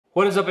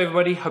What is up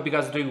everybody? Hope you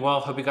guys are doing well,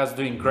 hope you guys are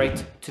doing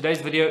great.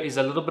 Today's video is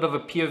a little bit of a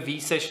POV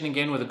session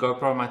again with a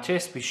GoPro on my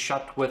chest. We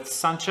shot with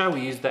Sanchia,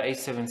 we used the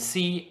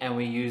A7c and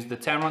we used the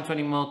Tamron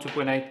 20mm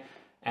 2.8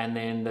 and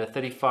then the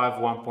 35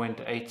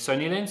 1.8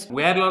 Sony lens.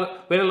 We had a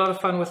lot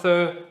of fun with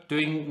her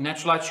doing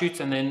natural light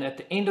shoots, and then at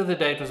the end of the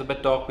day it was a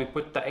bit dark. We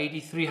put the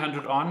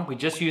A300 on. We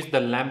just used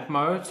the lamp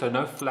mode, so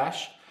no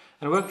flash,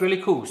 and it worked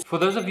really cool. For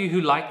those of you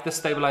who like the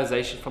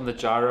stabilization from the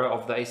gyro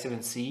of the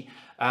A7c,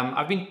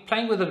 I've been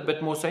playing with it a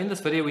bit more. So in this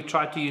video we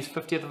tried to use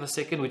 50th of a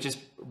second, which is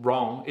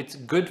wrong. It's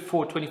good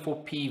for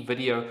 24p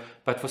video,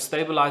 but for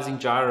stabilizing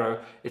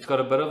gyro it's got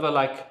a bit of a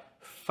like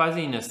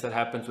fuzziness that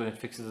happens when it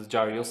fixes the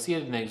gyro. You'll see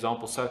it in the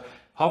example. So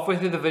halfway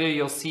through the video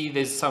you'll see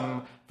there's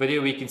some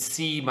video where you can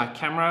see my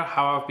camera,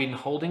 how I've been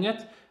holding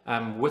it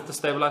with the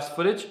stabilized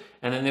footage,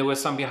 and then there were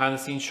some behind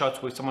the scenes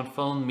shots where someone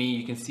filmed me.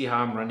 You can see how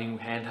I'm running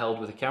handheld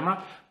with the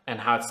camera and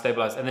how it's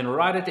stabilized. And then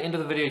right at the end of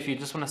the video, if you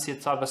just want to see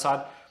it side by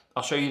side,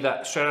 I'll show you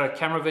that straight out of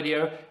camera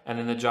video and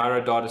then the gyro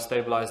data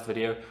stabilized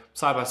video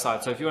side by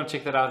side. So if you want to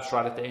check that out, it's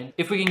right at the end.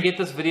 If we can get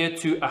this video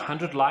to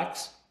 100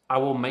 likes, I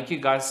will make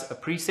you guys a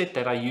preset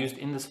that I used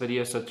in this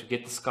video. So to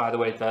get the sky the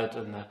way it does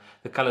and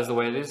the colors the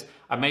way it is,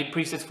 I made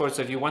presets for it.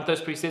 So if you want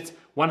those presets,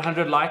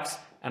 100 likes,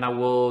 and I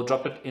will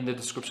drop it in the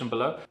description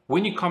below.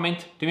 When you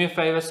comment, do me a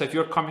favor. So if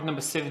you're comment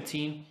number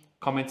 17,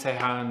 comment, say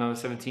hi on number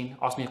 17,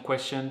 ask me a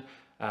question.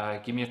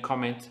 Give me a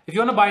comment. If you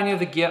want to buy any of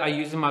the gear I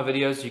use in my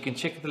videos, you can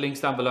check the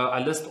links down below.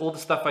 I list all the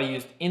stuff I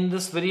used in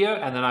this video,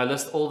 and then I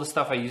list all the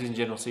stuff I use in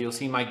general. So you'll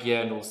see my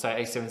gear and it will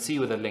say A7c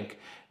with a link,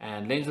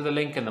 and lens with a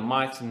link, and the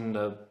mics and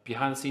the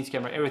behind the scenes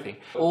camera, everything.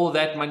 All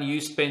that money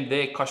you spend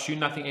there costs you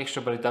nothing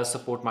extra, but it does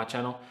support my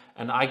channel,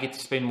 and I get to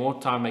spend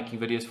more time making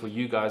videos for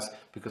you guys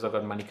because I've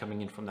got money coming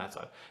in from that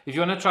side. If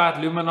you want to try out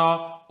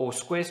Luminar or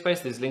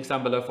Squarespace, there's links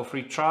down below for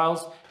free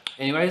trials.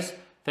 Anyways,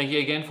 thank you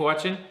again for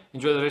watching.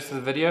 Enjoy the rest of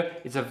the video.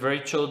 It's a very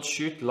chilled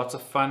shoot, lots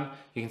of fun.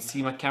 You can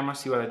see my camera,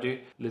 see what I do.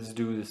 Let's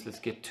do this, let's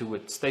get to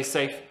it. Stay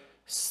safe,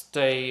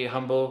 stay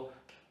humble,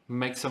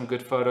 make some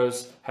good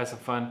photos, have some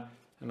fun,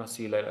 and I'll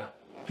see you later.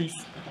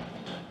 Peace.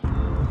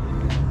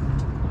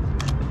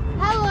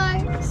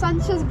 Hello,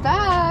 Sanchia's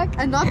back,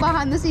 and not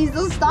behind the scenes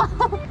and stuff.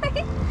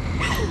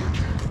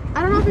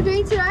 I don't know what we're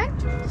doing today,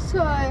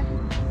 so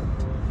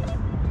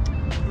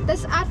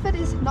this outfit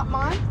is not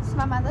mine, it's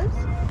my mother's.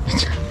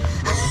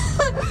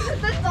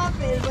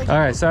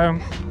 Alright, so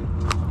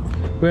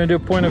we're gonna do a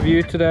point of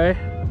view today.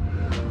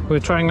 We're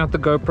trying out the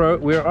GoPro.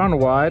 We're on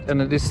wide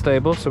and it is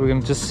stable, so we're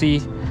gonna just see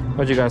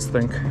what you guys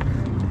think.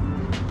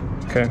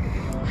 Okay,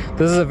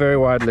 this is a very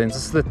wide lens.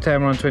 This is the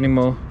Tamron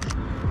 20mm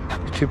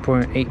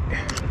 2.8.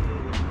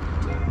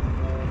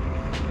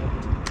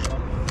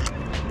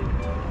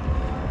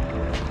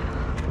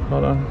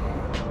 Hold on.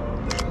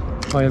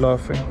 Why are you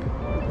laughing?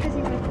 Because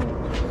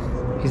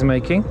he's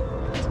making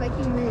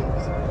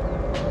moves.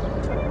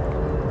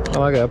 I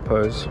like that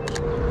pose.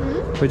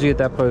 Where'd you get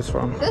that pose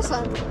from? This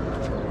one.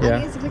 Yeah. I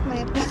need to click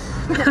my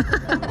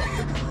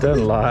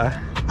Don't lie.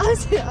 I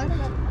don't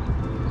know.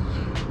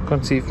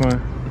 Can't see if my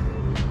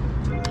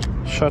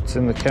shots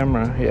in the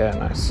camera. Yeah,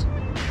 nice.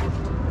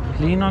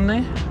 Lean on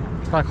there.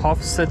 Like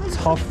half sit,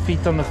 half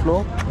feet on the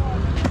floor.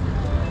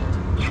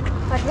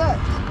 Like that?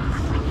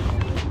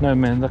 No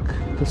man, look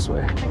this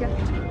way. Okay.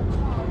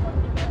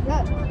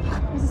 That?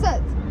 Is this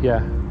it?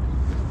 Yeah.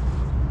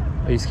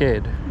 Are you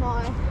scared?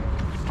 No.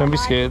 Don't be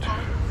scared.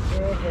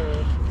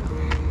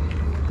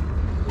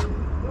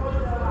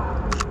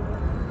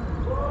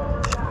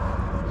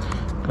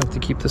 Got to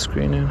keep the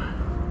screen in.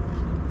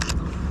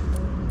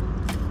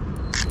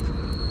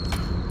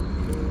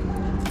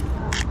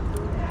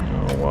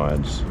 Oh,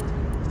 wides.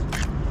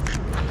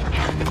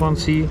 Can't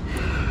see.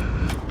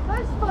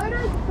 Those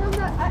photos from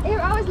the...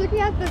 I was looking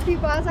at the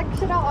people, I was like,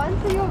 should I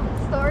answer your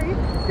story?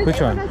 Which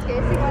one? I was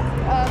guessing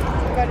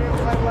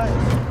what it was.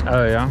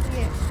 Oh, yeah?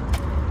 Yeah.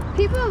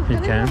 People are You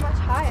can. much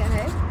higher,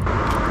 hey?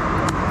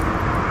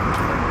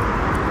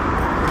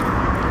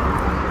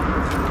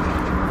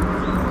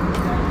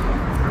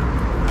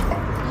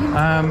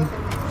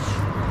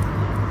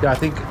 Yeah, I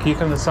think you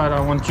come to the side. I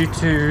want you to.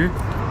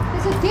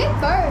 There's a dead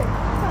bird.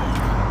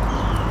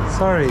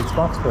 Sorry, it's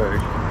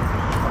Boxburg.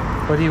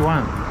 What do you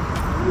want?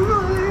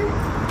 No.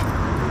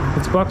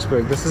 It's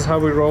Boxburg. This is how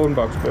we roll in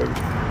Boxburg.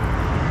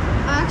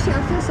 Actually,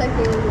 I feel safe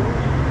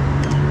here.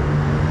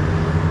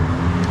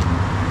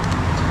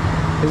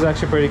 He's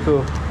actually pretty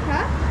cool.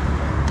 Huh?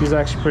 He's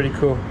actually pretty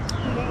cool.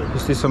 Okay.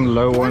 Just do some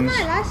low Where are ones.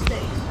 my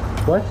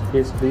elastics? What?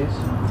 Yes, please.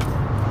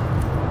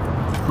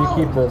 You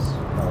keep this.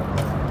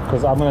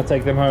 Because I'm going to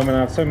take them home, and I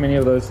have so many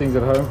of those things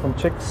at home from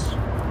chicks.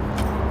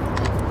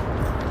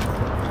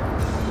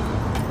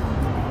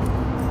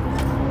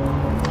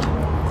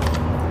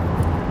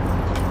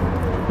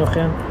 Nog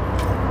in.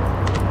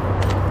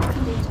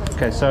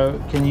 Okay, so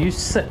can you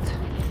sit?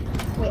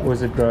 Wait. Or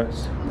is it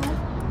gross?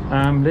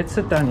 No. Let's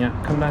sit down here.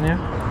 Come down here.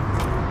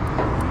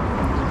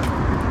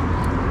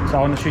 So I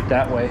want to shoot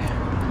that way.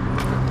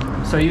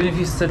 So even if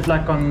you sit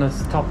like on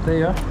this top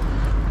there,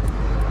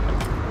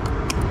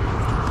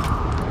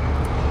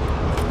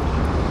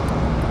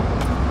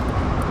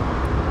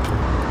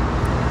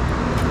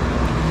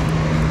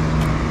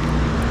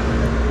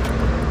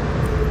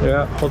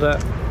 Yeah, hold that.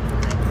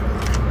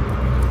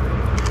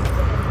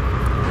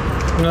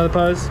 Another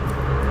pose.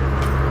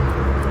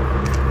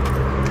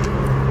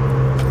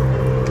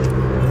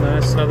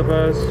 Nice, another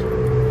pose.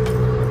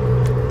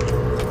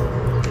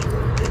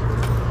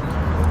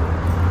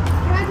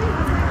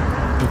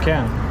 You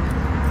can.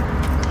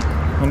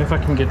 I wonder if I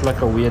can get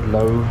like a weird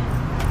low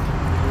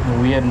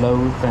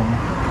thing.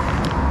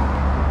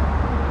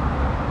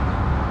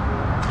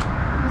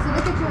 So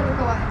look at you and look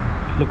away.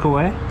 Look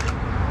away?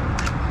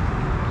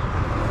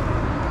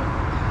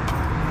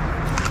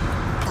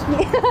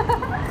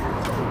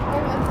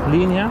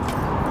 Lean here?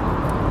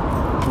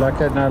 Like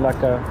a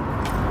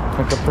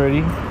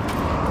pretty.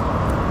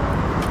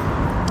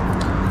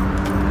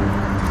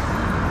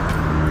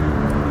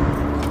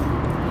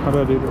 How do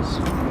I do this?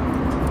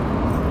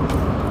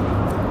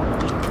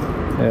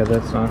 Yeah,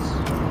 that's nice.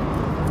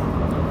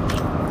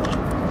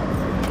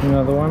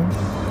 Another one.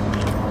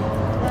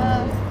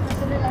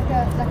 So do like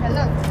a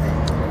look.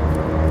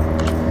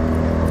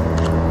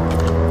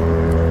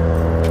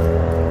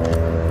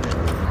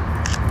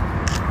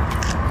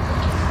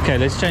 Okay,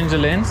 let's change the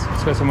lens.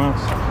 Let's go somewhere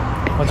else.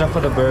 Watch out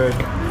for the bird.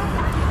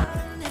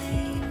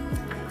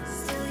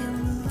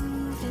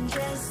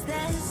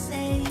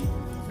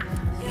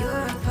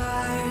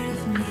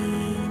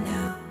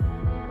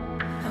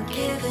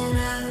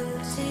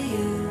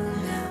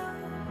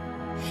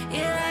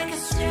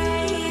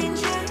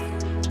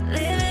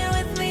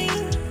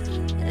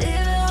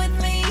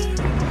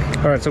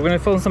 Alright, so we're going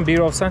to film some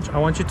B-roll of Sanch. I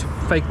want you to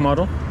fake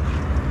model.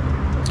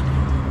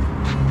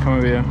 Come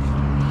over here.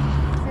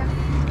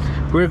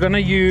 We're gonna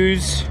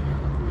use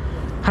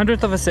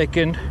 100th of a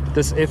second.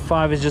 This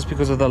f5 is just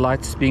because of the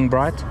lights being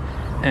bright,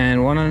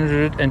 and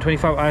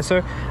 125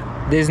 ISO.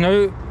 There's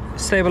no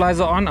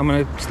stabilizer on. I'm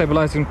gonna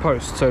stabilize in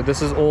post. So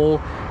this is all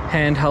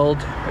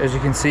handheld, as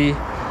you can see.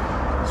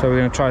 So we're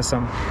gonna try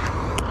some.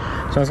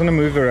 So I was gonna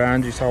move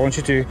around you. So I want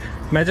you to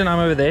imagine I'm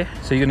over there.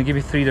 So you're gonna give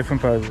me 3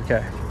 different poses.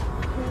 Okay.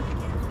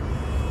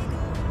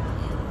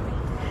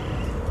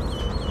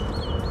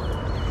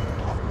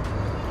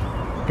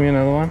 Give me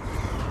another one.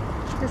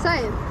 The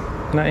same?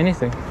 Not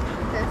anything.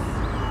 Yes.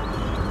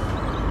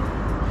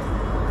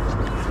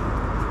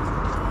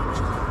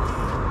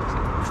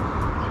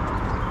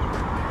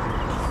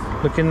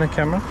 Look in the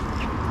camera.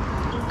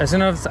 As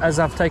soon as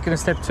I've taken a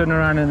step, turn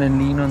around and then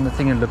lean on the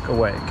thing and look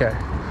away. Okay.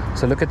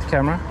 So look at the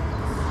camera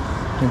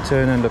and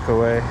turn and look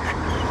away.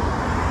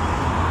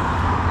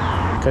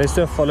 Okay, let's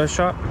do a follow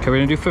shot. Okay, we're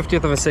gonna do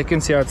 50th of a second,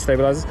 see how it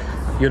stabilizes.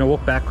 You're gonna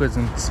walk backwards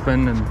and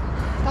spin and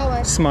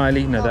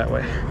smiley. No, that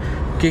way.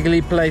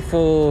 Giggly,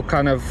 playful,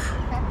 kind of.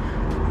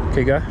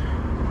 Okay, go.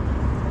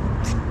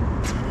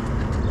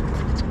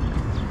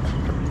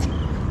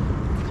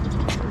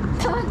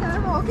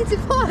 I'm walking too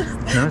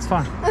fast. No, it's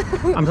fine.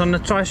 I'm gonna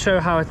try to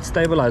show how it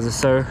stabilizes.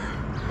 So,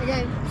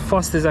 Okay.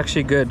 fast is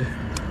actually good.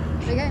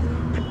 Okay.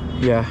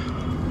 Yeah.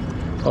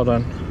 Hold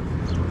on.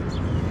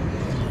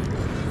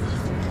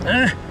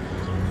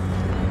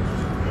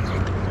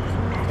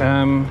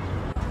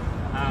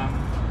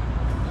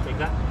 Take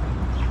that.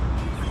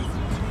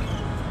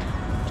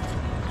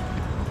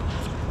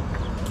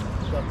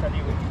 So I'll tell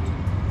you what to do.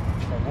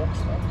 So walk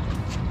slow.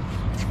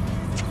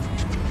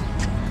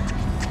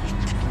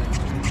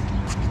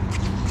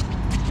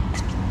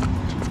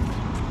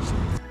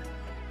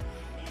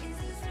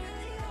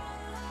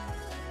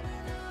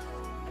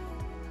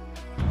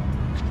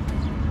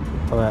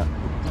 Like that.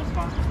 That's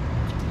fine.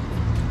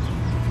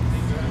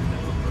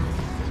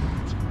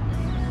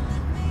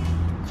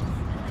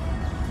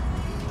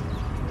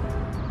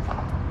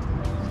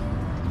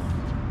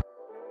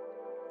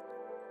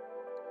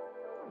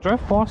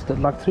 Drove past it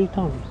like 3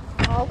 times.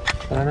 Oh.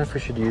 I don't know if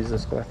we should use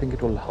this, but I think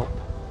it will help.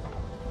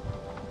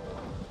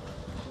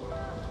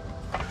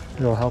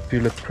 It'll help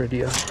you look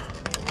prettier.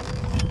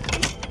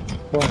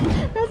 What?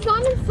 That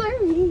sounded so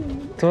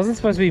mean. It wasn't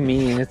supposed to be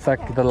mean. It's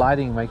like the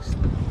lighting makes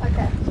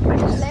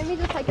Let me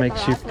just take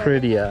makes you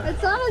prettier. It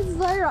sounded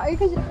so right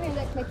because you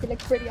make you look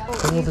prettier.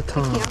 All the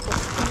time.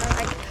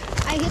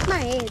 I hit my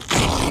head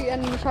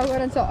and I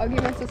got into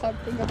arguments or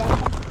something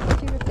about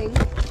stupid things,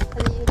 and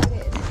then you do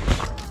it.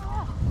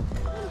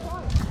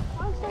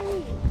 I'm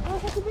sorry. Oh,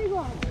 that's a big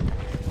one.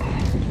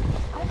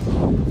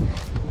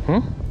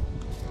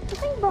 The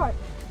thing broke.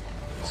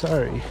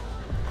 Sorry.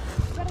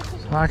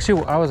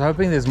 Actually, I was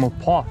hoping there's more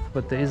path,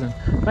 but there isn't.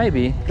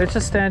 Maybe. Let's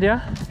just stand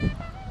here.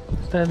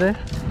 Stand there.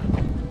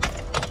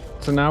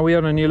 So now we're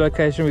on a new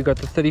location. We got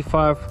the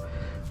 35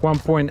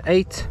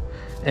 1.8,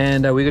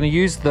 and we're going to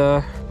use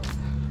the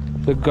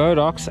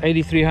Godox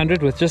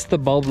A300 with just the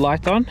bulb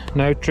light on,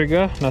 no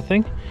trigger,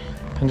 nothing,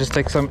 and just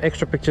take some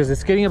extra pictures.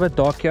 It's getting a bit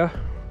dark here,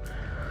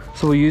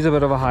 so we'll use a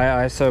bit of a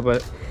higher ISO,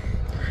 but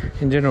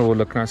in general will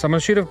look nice. I'm going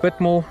to shoot a bit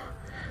more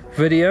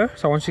video,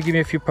 so I want you to give me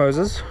a few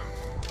poses.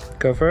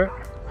 Go for it.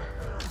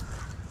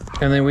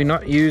 And then we're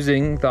not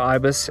using the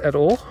IBIS at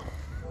all,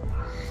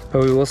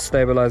 but we will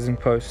stabilize in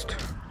post.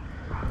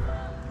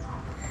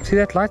 See,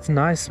 that light's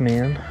nice,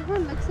 man.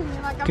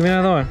 Give me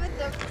another one.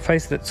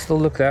 Face that still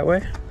look that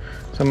way.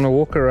 So I'm gonna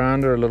walk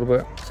around her a little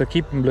bit. So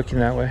keep them looking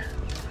that way.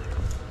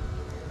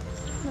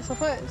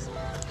 suppose.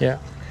 Yeah.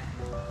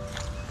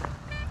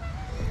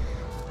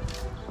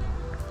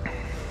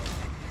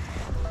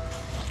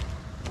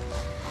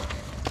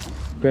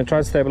 I'm going to try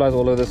to stabilize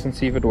all of this and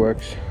see if it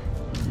works.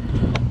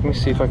 Let me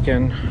see if I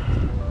can.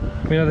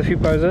 We know the few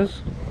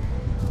poses.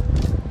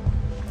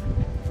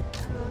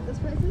 This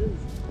poses.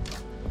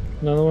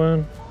 Another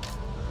one.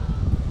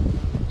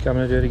 Okay, I'm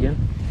going to do it again.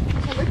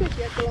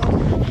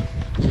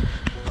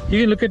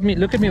 You can look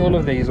at me all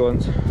of these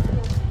ones.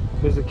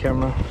 Where's the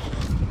camera?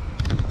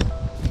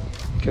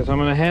 Okay, so I'm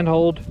going to hand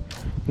hold.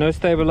 No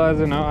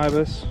stabilizer, no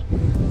ibis.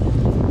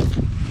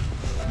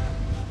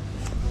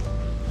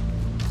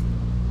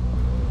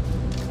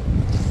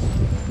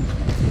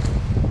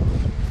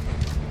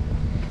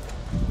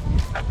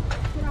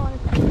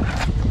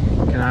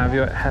 Can I have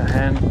your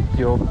hand,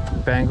 your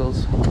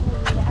bangles?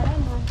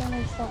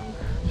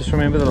 Just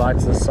remember the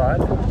lights this side.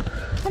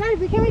 Can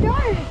we do it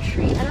on a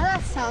tree? I know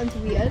that sounds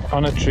weird.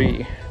 On a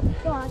tree.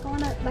 Go on,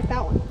 like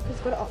that one.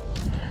 Just got it up.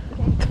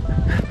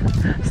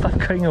 Okay. Stop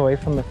going away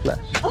from the flash.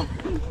 Oh,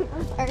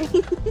 I'm sorry.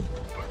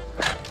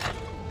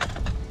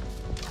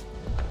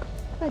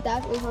 My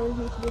dad always wanted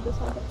me to do this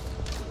one.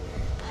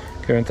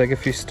 Go and take a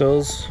few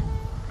stills.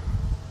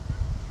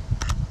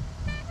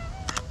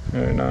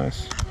 Very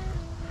nice.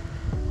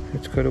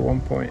 Let's go to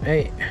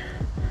 1.8.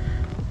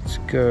 Let's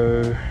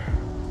go. So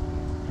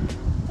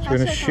we're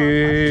going to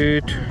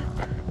shoot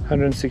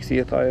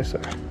 160th ISO.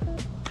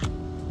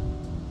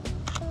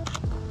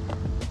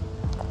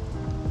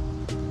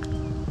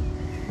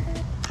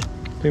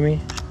 Do me.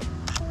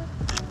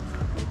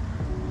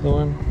 Another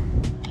one.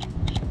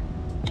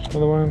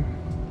 Another one.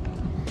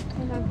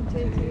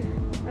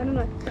 I don't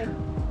know. Okay.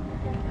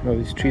 No,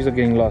 these trees are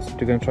getting lost.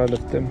 You're going to try to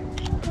lift them.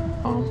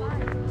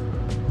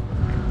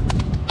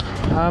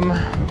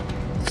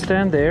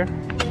 Stand there.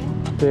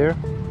 There.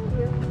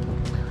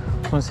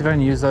 I want to see if I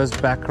can use those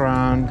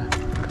background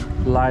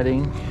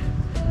lighting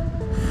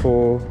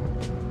for.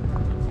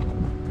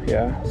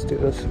 Yeah, let's do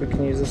this. We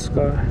can use the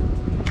sky.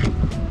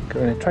 Okay,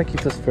 I'm going to try to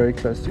keep this very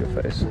close to your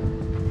face.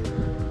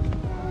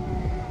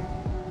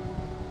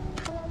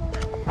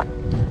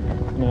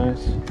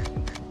 Nice.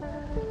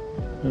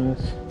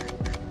 Nice.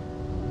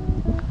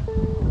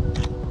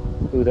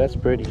 Ooh, that's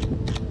pretty.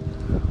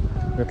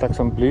 Got like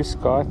some blue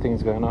sky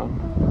things going on.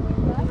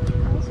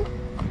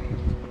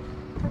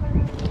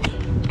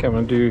 Okay,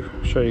 I'm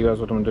gonna show you guys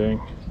what I'm doing.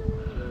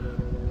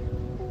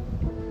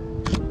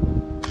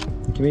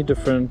 Give me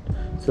different,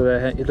 so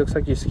that it looks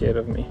like you're scared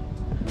of me.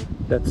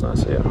 That's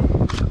nice, yeah.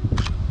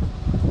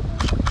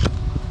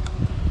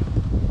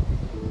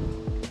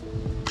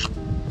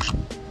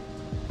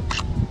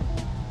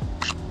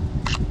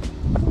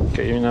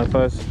 Okay, you know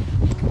pose.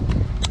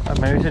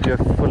 Maybe we should do a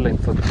full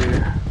length or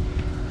two.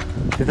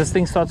 If this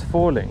thing starts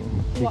falling,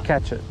 you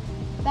catch it.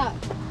 That?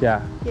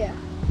 Yeah. Yeah.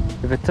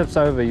 If it tips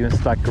over, you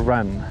must like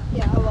run.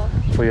 Yeah, I will.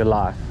 For your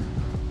life.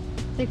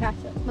 To catch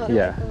it. Not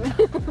yeah.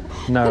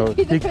 No,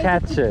 you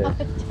catch it.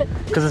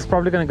 Because it's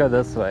probably going to go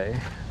this way.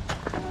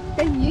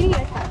 Then you need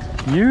to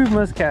catch it. You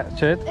must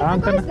catch it. I'm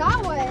gonna,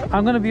 that way.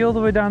 I'm going to be all the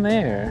way down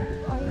there.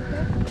 Are you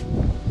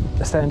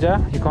good?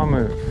 Sanchia, you can't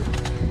move.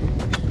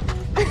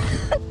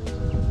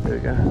 There we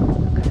go.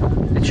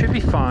 It should be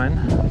fine.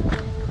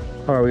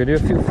 Alright, we're going to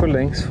do a few full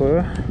lengths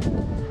for her.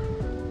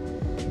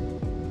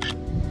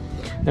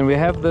 And we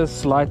have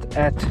this light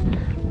at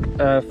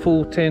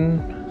full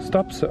 10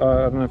 stops. I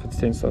don't know if it's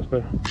 10 stops,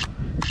 but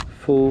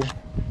full.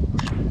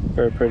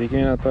 Very pretty. Give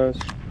me that pose.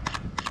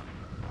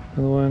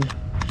 Another one.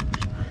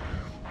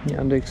 Yeah,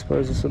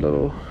 underexpose this a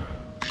little.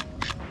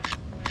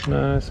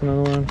 Nice.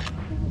 Another one.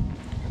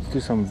 Let's do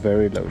some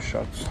very low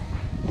shots.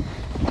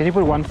 Can you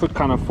put 1 foot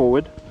kind of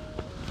forward?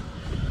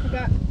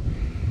 Okay.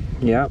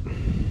 Yeah.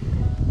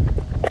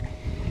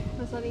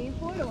 That's not even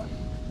forward or what?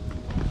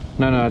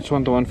 No, I just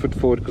want the 1 foot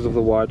forward because of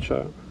the wide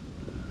shot.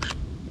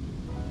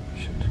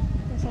 Shit.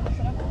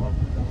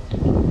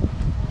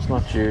 It's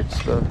not you, it's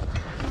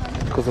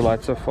because the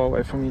light's so far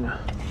away from you now.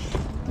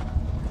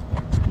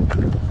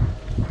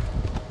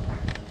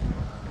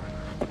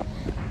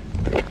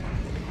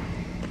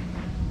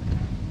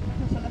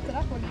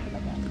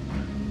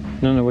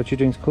 No, what you're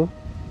doing is cool.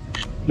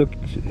 Look,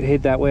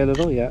 head that way a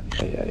little, yeah.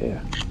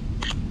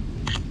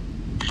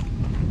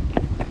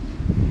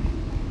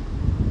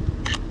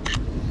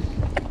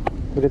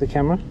 Look at the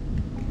camera.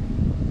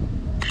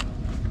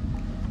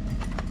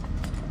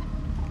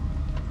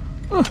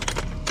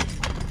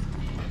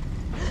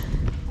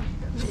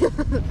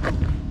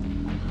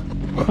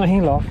 Why are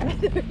you laughing?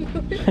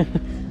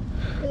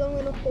 Because I'm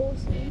gonna fall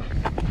soon.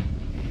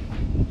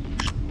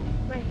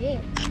 My hair.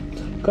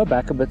 Go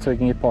back a bit so we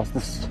can get past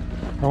this.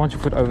 I want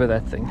your foot over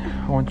that thing.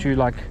 I want you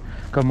like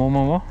go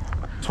more.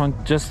 Just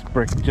want just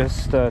brick,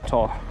 just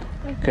tar.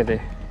 Okay,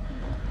 there.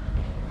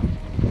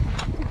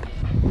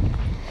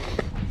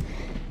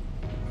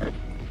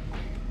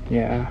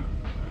 Yeah,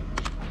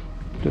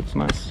 that's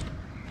nice.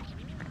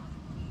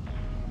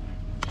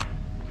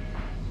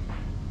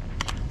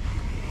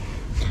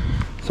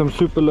 Some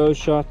super low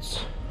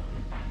shots.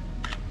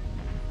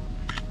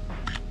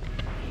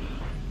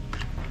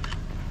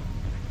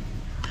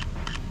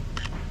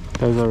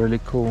 Those are really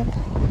cool.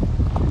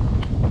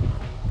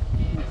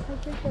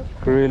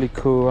 Really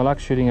cool. I like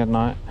shooting at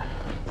night.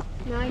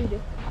 Now you do.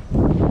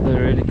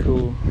 They're really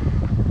cool.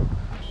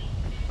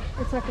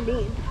 It's like a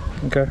lean.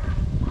 Okay.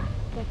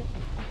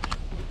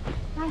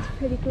 That's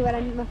pretty cool, but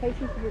I need my face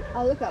to do.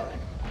 I'll look that way.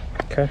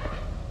 Okay.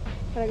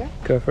 Can I go?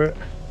 Go for it.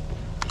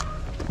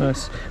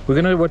 Nice. What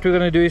we're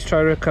gonna do is try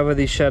to recover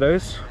these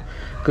shadows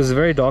because it's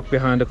very dark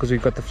behind it because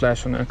we've got the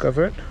flash on it.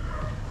 Cover it.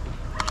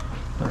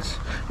 Nice.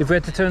 If we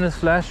had to turn this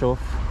flash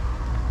off,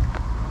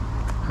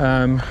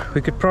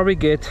 we could probably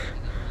get.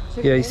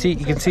 Yeah,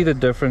 you can see the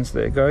difference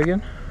there. Go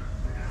again.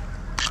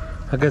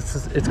 I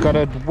guess it's got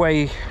a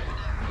way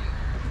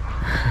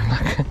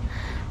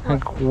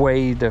like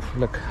way different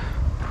look.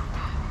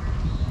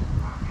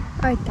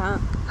 I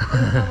can't.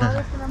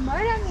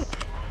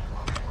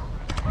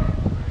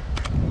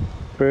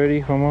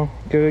 Birdie, one more.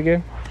 Go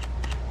again.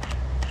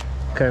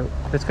 Okay,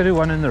 let's go do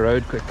one in the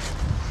road quick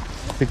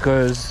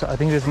because I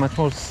think there's much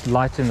more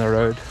light in the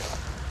road.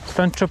 Just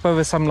don't trip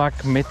over some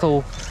like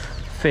metal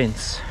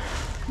fence.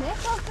 Metal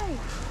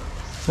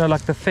fence? No,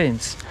 like the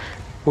fence.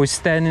 Or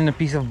stand in a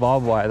piece of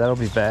barbed wire. That'll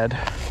be bad.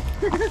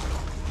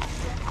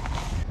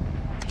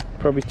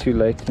 Probably too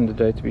late in the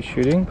day to be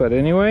shooting, but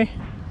anyway,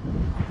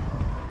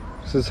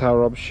 this is how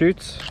Rob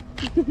shoots.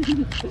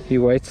 He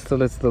waits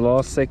till it's the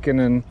last second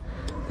and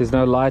there's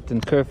no light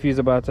and curfew's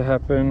about to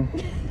happen.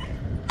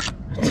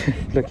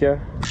 Look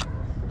here.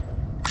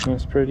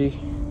 That's pretty.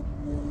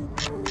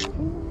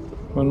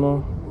 One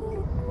more.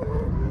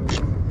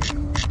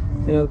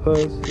 Another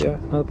pose. Yeah,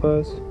 another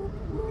pose.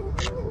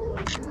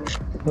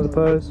 Another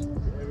pose.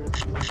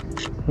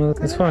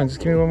 Another. It's fine, just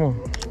give me one more.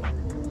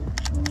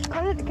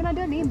 Can I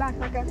do a lean back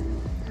like a...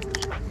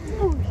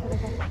 Oh, shit,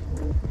 okay.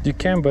 You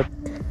can, but...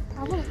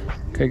 I will.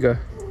 Okay, go.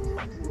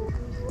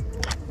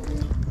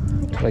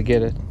 Till I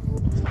get it.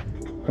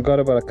 I got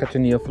it, but I cut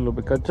your knee off a little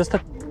bit. Go just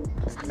a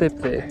step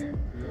there.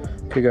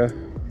 Okay, go.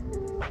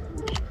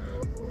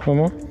 One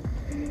more.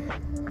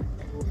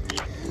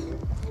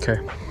 Okay.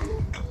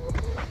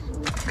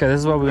 Okay, this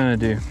is what we're gonna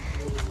do.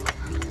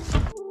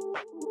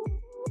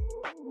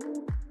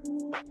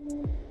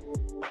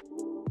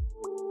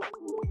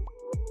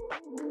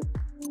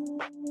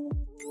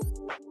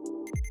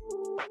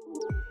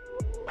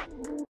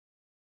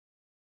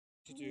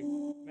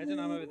 Imagine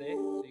I'm over there,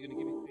 so you're gonna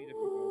give me 3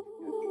 different poses.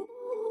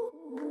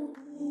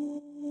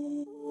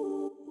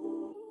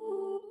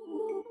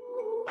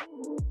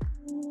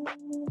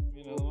 Give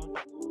me another one.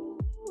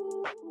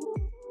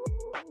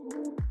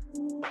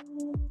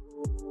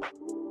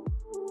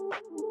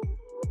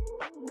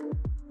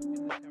 In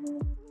the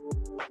camera.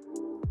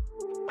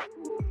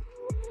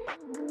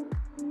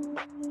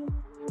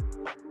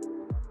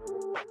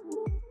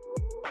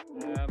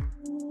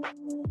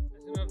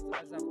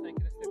 As I've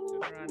taken a step,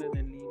 turn around and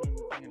then lean on the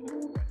thing and look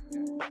away.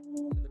 Okay. So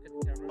look at the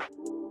camera.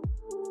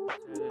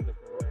 Turn and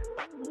look away.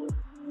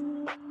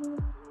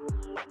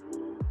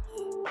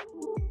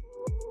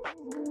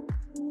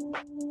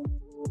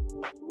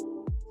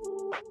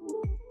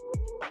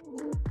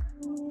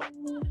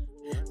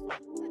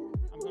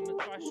 I'm going to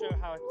try to show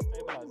how it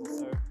stabilizes.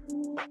 So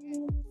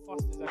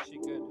fast is actually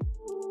good.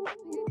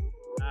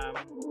 I'm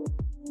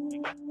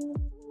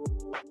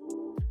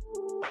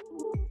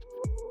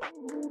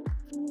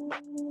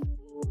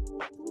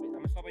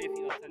gonna stop at your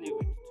feet. I'll tell you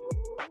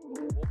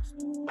when to walk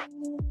slow.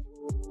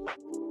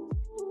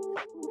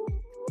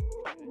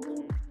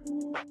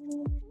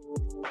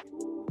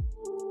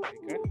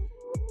 Okay, good.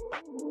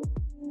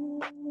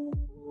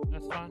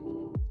 That's fine.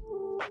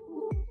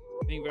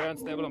 Being very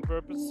unstable on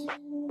purpose.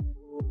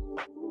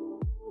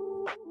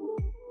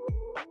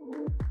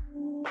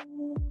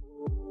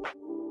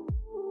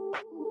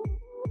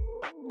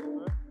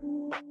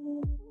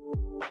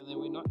 And then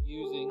we're not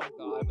using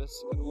the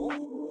ibis at all.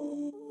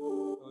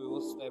 We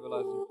will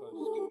stabilize in post.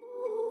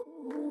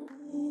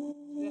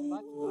 See, that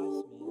light's nice,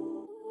 man.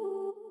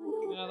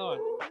 Give me another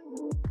one.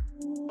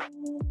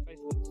 Face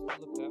it,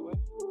 look that way.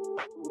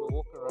 I'm gonna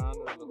walk around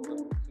it a little bit,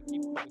 so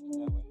keep looking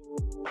that way. Yeah.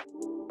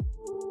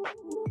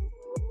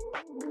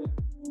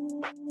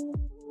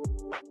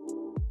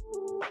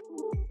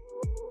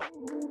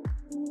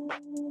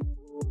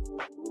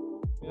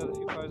 Another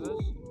few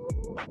poses.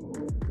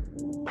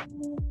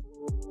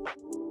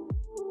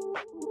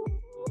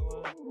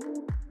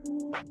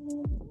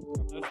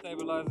 No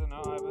stabilizer, no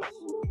ibis.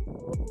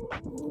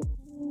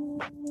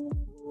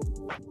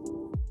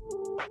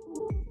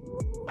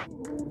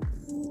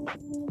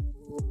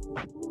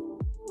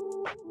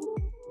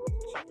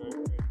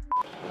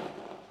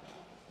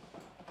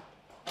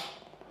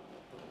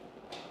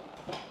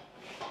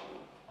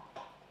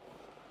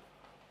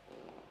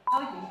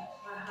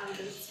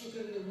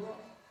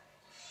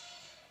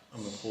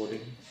 I'm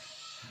recording.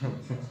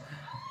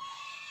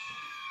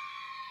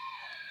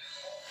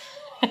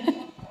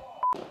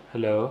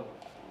 Hello.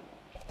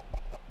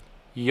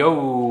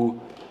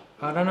 Yo,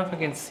 I don't know if I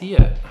can see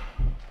it.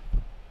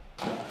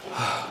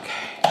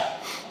 Okay,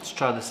 let's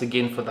try this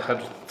again for the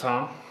 100th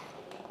time.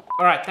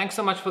 All right, thanks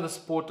so much for the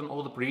support and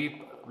all the brief.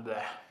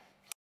 Where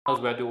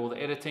I do all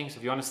the editing. So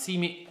if you want to see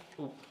me,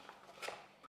 ooh,